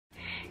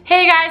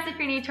Hey guys, if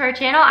you're new to our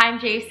channel, I'm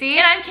Jacy.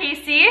 And I'm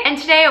Kacy. And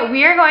today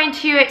we are going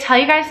to tell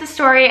you guys the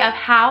story of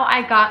how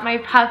I got my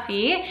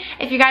puppy.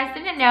 If you guys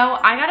didn't know,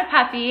 I got a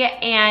puppy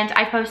and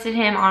I posted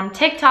him on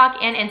TikTok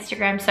and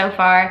Instagram so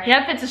far.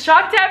 Yep, it's a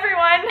shock to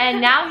everyone.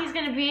 And now he's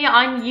gonna be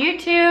on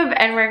YouTube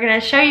and we're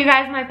gonna show you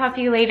guys my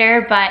puppy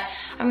later, but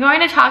I'm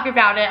going to talk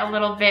about it a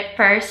little bit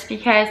first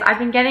because I've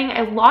been getting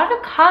a lot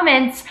of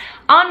comments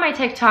on my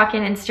TikTok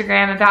and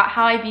Instagram about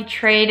how I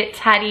betrayed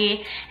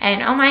Teddy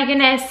and oh my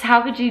goodness,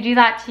 how could you do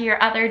that to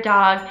your other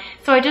dog?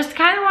 So I just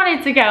kind of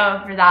wanted to go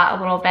over that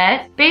a little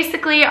bit.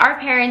 Basically, our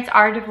parents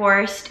are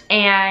divorced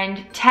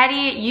and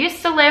Teddy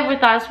used to live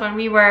with us when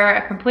we were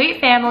a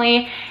complete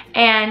family,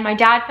 and my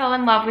dad fell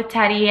in love with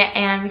Teddy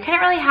and we couldn't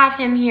really have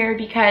him here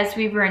because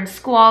we were in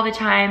school all the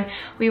time.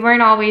 We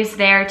weren't always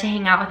there to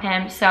hang out with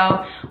him,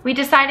 so we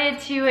decided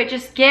to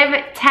just give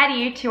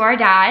Teddy to our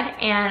dad,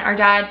 and our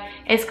dad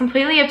is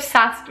completely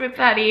obsessed with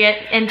Teddy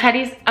and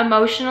Teddy's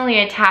emotionally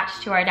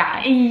attached to our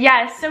dad.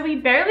 Yes, so we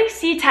barely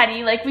see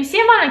Teddy, like we see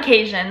him on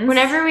occasions.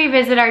 Whenever we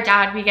visit our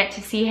dad, we get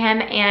to see him,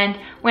 and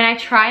when I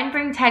try and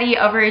bring Teddy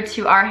over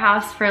to our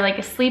house for like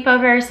a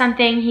sleepover or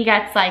something, he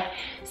gets like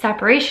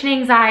separation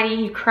anxiety,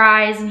 he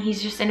cries, and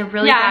he's just in a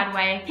really bad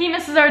way. He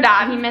misses our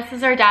dad. He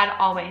misses our dad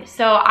always.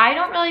 So I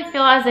don't really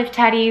feel as if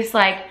Teddy's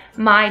like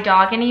my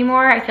dog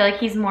anymore. I feel like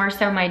he's more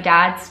so my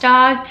dad's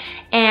dog,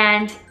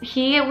 and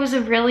he was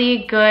a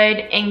really good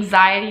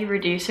anxiety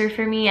reducer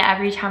for me.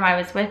 Every time I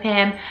was with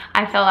him,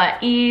 I felt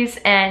at ease.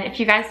 And if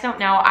you guys don't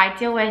know, I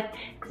deal with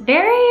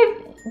very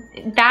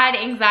bad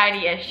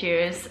anxiety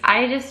issues.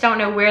 I just don't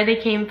know where they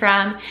came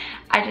from.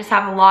 I just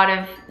have a lot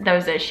of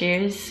those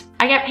issues.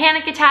 I get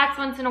panic attacks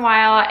once in a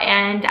while,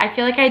 and I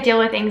feel like I deal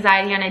with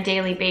anxiety on a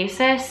daily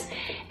basis.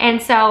 And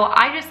so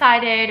I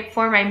decided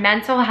for my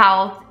mental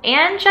health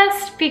and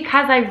just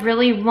because I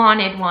really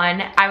wanted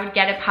one, I would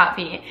get a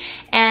puppy.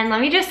 And let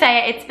me just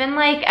say, it's been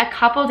like a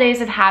couple days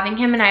of having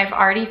him and I've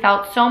already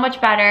felt so much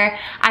better.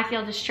 I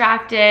feel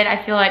distracted,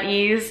 I feel at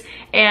ease,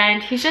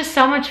 and he's just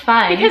so much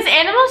fun. Because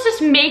animals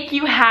just make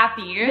you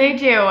happy. They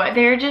do.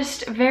 They're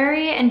just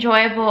very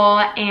enjoyable,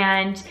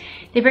 and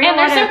they bring a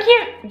lot of, they're so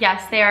cute.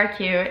 Yes, they are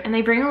cute, and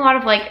they bring a lot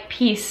of like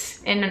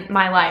peace in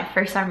my life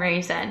for some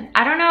reason.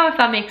 I don't know if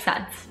that makes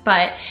sense,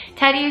 but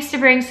Teddy used to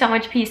bring so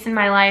much peace in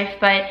my life,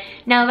 but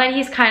now that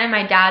he's kind of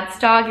my dad's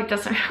dog, it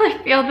doesn't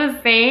really feel the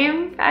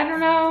same. I don't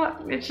know,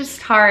 it's just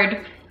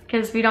hard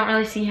because we don't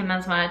really see him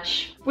as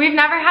much. We've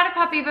never had a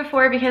puppy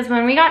before because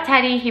when we got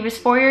Teddy, he was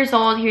 4 years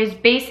old. He was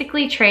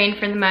basically trained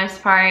for the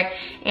most part.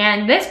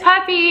 And this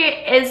puppy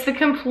is the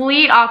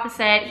complete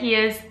opposite. He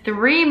is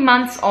 3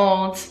 months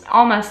old,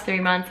 almost 3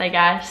 months, I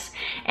guess.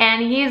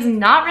 And he is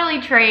not really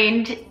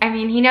trained. I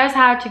mean, he knows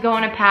how to go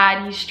on a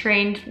pad. He's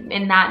trained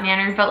in that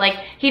manner, but like,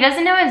 he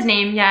doesn't know his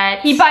name yet.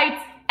 He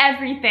bites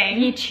everything.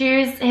 He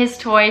chews his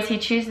toys, he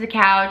chews the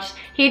couch,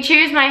 he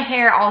chews my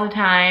hair all the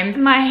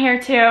time. My hair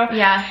too.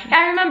 Yeah.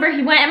 I remember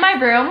he went in my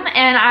room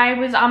and I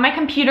was on my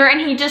computer and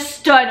he just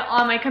stood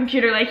on my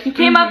computer. Like he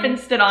came up and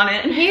stood on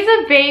it. He's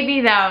a baby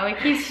though. Like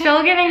he's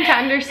still getting to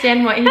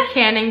understand what he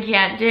can and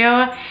can't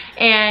do.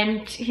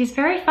 And he's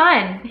very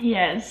fun. He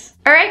is.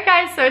 Alright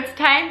guys, so it's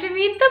time to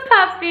meet the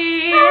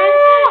puppy.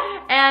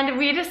 And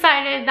we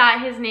decided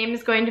that his name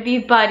is going to be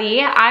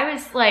Buddy. I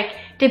was like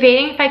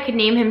debating if I could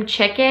name him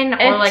Chicken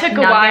or like Nugget. It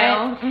took a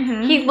while.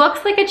 He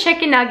looks like a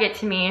chicken nugget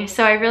to me,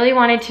 so I really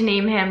wanted to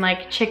name him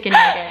like Chicken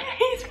Nugget.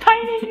 He's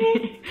biting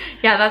me.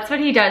 Yeah, that's what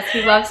he does.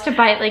 He loves to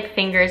bite like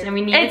fingers, and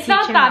we need to teach him not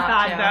to. It's not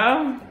that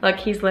bad though. Look,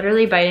 he's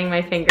literally biting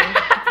my fingers.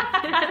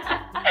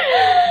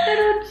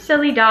 Little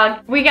silly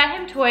dog. We get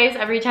him toys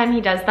every time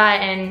he does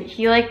that, and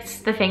he likes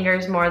the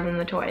fingers more than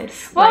the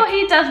toys. Well, like,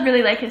 he does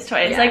really like his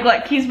toys. Yeah. Like,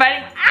 look, he's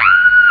biting.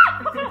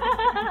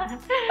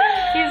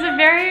 He's a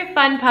very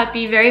fun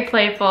puppy, very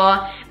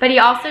playful, but he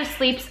also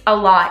sleeps a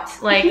lot.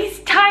 Like, he's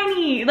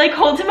tiny. Like,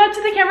 hold him up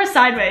to the camera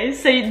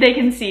sideways so they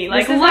can see.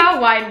 Like, this is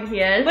how wide he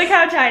is. Look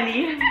how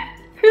tiny.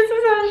 This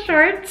is how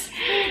short.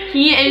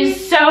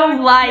 He's so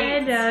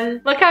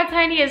light. Look how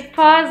tiny his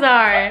paws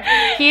are.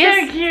 He so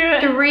is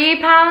cute.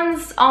 3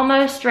 pounds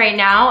almost right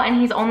now, and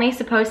he's only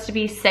supposed to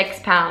be 6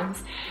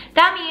 pounds.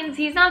 That means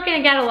he's not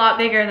gonna get a lot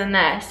bigger than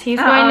this. He's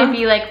going to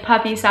be like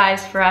puppy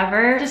size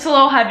forever. Just a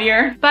little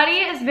heavier. Buddy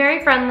is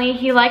very friendly.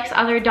 He likes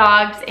other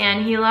dogs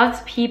and he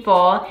loves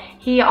people.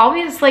 He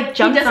always like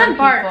jumps on people. He doesn't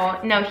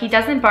bark. No, he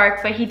doesn't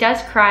bark, but he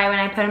does cry when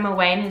I put him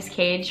away in his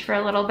cage for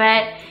a little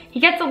bit. He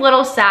gets a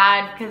little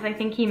sad because I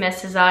think he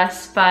misses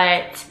us,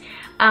 but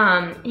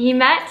he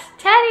met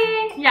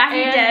Teddy. Yeah,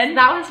 he did.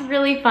 That was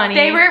really funny.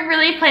 They were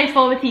really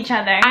playful with each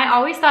other. I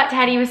always thought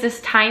Teddy was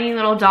this tiny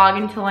little dog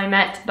until I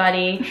met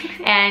Buddy.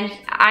 And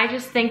I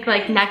just think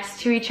like next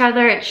to each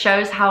other, it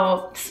shows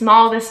how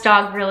small this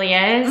dog really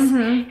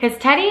is. Because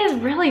Teddy is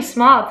really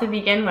small to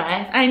begin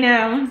with. I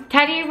know.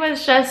 Teddy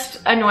was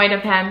just annoyed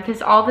of him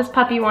because all this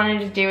puppy wanted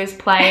to do is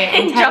play.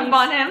 And jump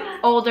on him.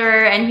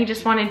 Older, and he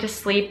just wanted to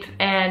sleep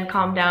and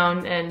calm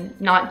down and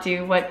not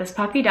do what this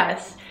puppy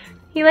does.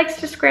 He likes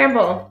to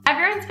scramble.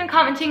 Everyone's been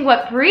commenting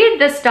what breed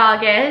this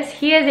dog is.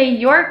 He is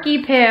a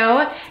Yorkie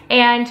poo,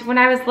 and when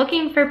I was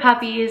looking for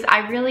puppies,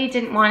 I really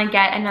didn't want to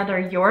get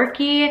another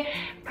Yorkie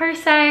per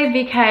se,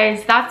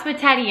 because that's what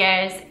Teddy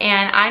is,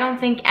 and I don't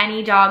think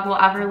any dog will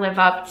ever live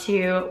up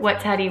to what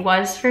Teddy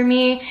was for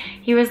me.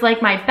 He was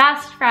like my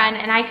best friend,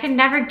 and I could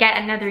never get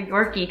another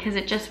Yorkie because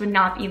it just would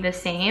not be the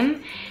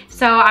same.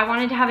 So I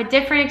wanted to have a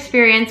different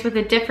experience with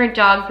a different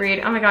dog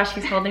breed. Oh my gosh,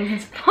 he's holding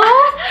his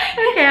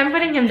paw. Okay, I'm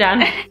putting him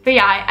down. But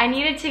yeah, I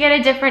needed to get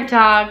a different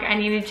dog. I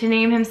needed to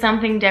name him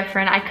something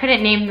different. I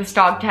couldn't name this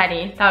dog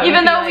Teddy.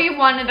 Even though we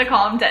wanted to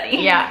call him Teddy.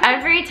 Yeah,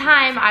 every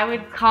time I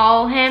would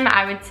call him,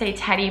 I would say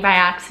Teddy by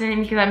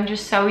accident because I'm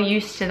just so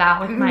used to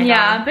that with my dog.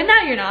 Yeah, but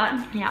now you're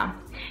not. Yeah.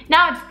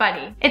 Now it's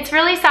Buddy. It's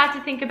really sad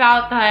to think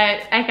about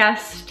that. I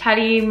guess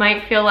Teddy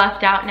might feel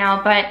left out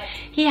now, but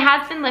he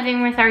has been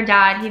living with our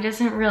dad. He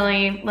doesn't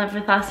really live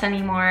with us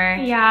anymore.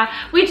 Yeah,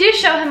 we do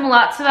show him a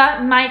lot, so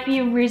that might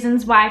be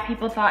reasons why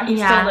people thought he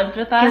still lived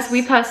with us. Because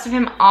we post of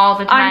him all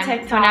the time. On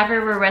TikTok.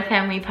 Whenever we're with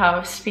him, we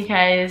post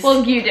because...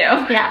 Well, you do.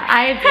 Yeah,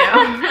 I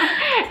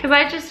do. Because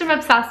I just am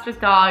obsessed with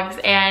dogs,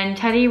 and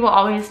Teddy will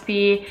always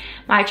be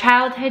my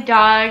childhood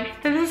dog.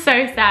 This is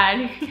so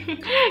sad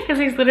because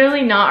he's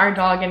literally not our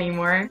dog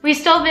anymore. We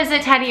still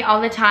visit Teddy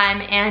all the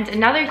time, and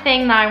another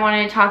thing that I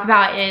wanted to talk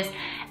about is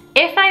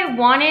if I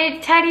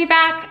wanted Teddy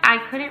back, I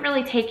couldn't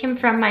really take him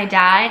from my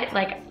dad.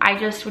 Like, I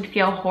just would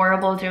feel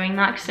horrible doing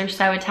that because they're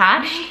so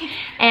attached.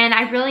 And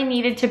I really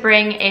needed to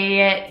bring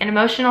an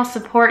emotional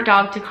support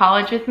dog to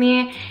college with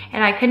me,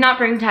 and I could not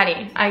bring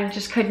Teddy. I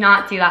just could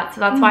not do that.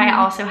 So that's why I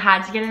also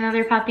had to get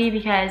another puppy,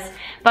 because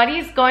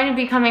Buddy's going to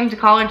be coming to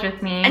college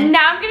with me. And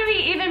now I'm gonna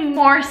be even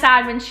more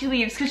sad when she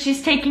leaves because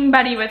she's taking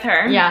Buddy with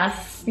her.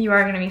 Yes. You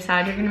are gonna be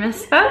sad. You're gonna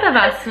miss both of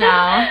us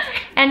now.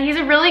 And he's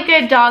a really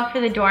good dog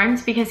for the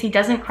dorms because he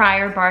doesn't cry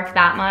or bark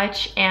that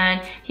much,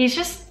 and he's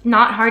just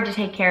not hard to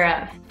take care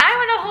of. I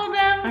wanna hold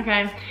him.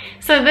 Okay,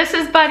 so this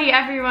is Buddy,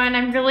 everyone.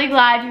 I'm really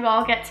glad you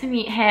all get to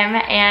meet him,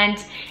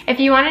 and if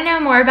you wanna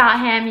know more about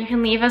him, you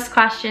can leave us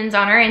questions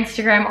on our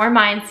Instagram or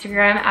my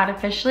Instagram at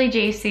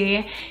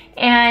officiallyJacy,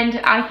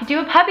 and I could do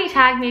a puppy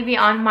tag maybe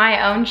on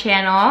my own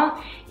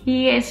channel.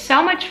 He is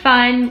so much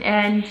fun,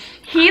 and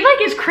he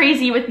like is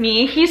crazy with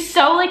me. He's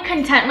so like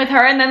content with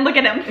her, and then look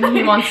at him.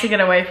 He wants to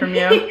get away from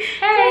you.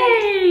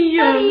 Hey,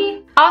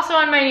 Buddy. Also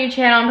on my new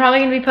channel, I'm probably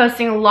gonna be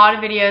posting a lot of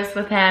videos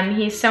with him.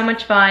 He's so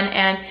much fun,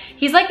 and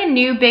he's like a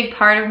new big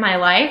part of my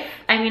life.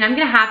 I mean, I'm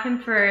gonna have him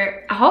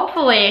for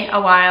hopefully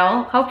a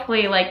while,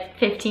 hopefully like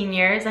 15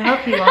 years. I hope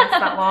he lasts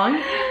that long.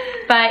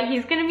 But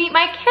he's gonna meet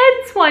my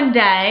kids one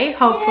day,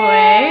 hopefully.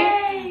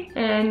 Yay.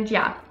 And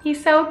yeah,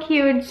 he's so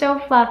cute, so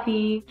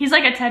fluffy. He's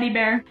like a teddy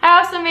bear. I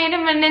also made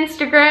him an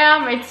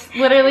Instagram. It's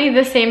literally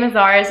the same as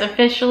ours,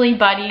 officially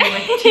Buddy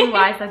with 2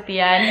 Y's at the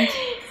end.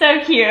 So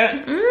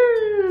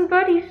cute.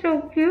 Buddy's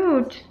so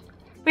cute.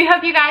 We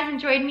hope you guys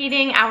enjoyed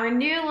meeting our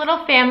new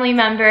little family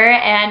member,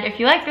 and if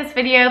you like this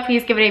video,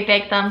 please give it a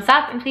big thumbs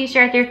up, and please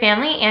share it with your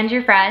family and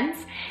your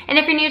friends. And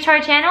if you're new to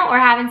our channel or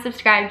haven't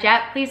subscribed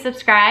yet, please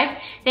subscribe.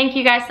 Thank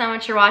you guys so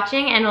much for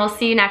watching, and we'll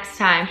see you next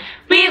time.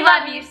 We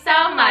love you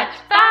so much.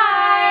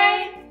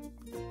 Bye!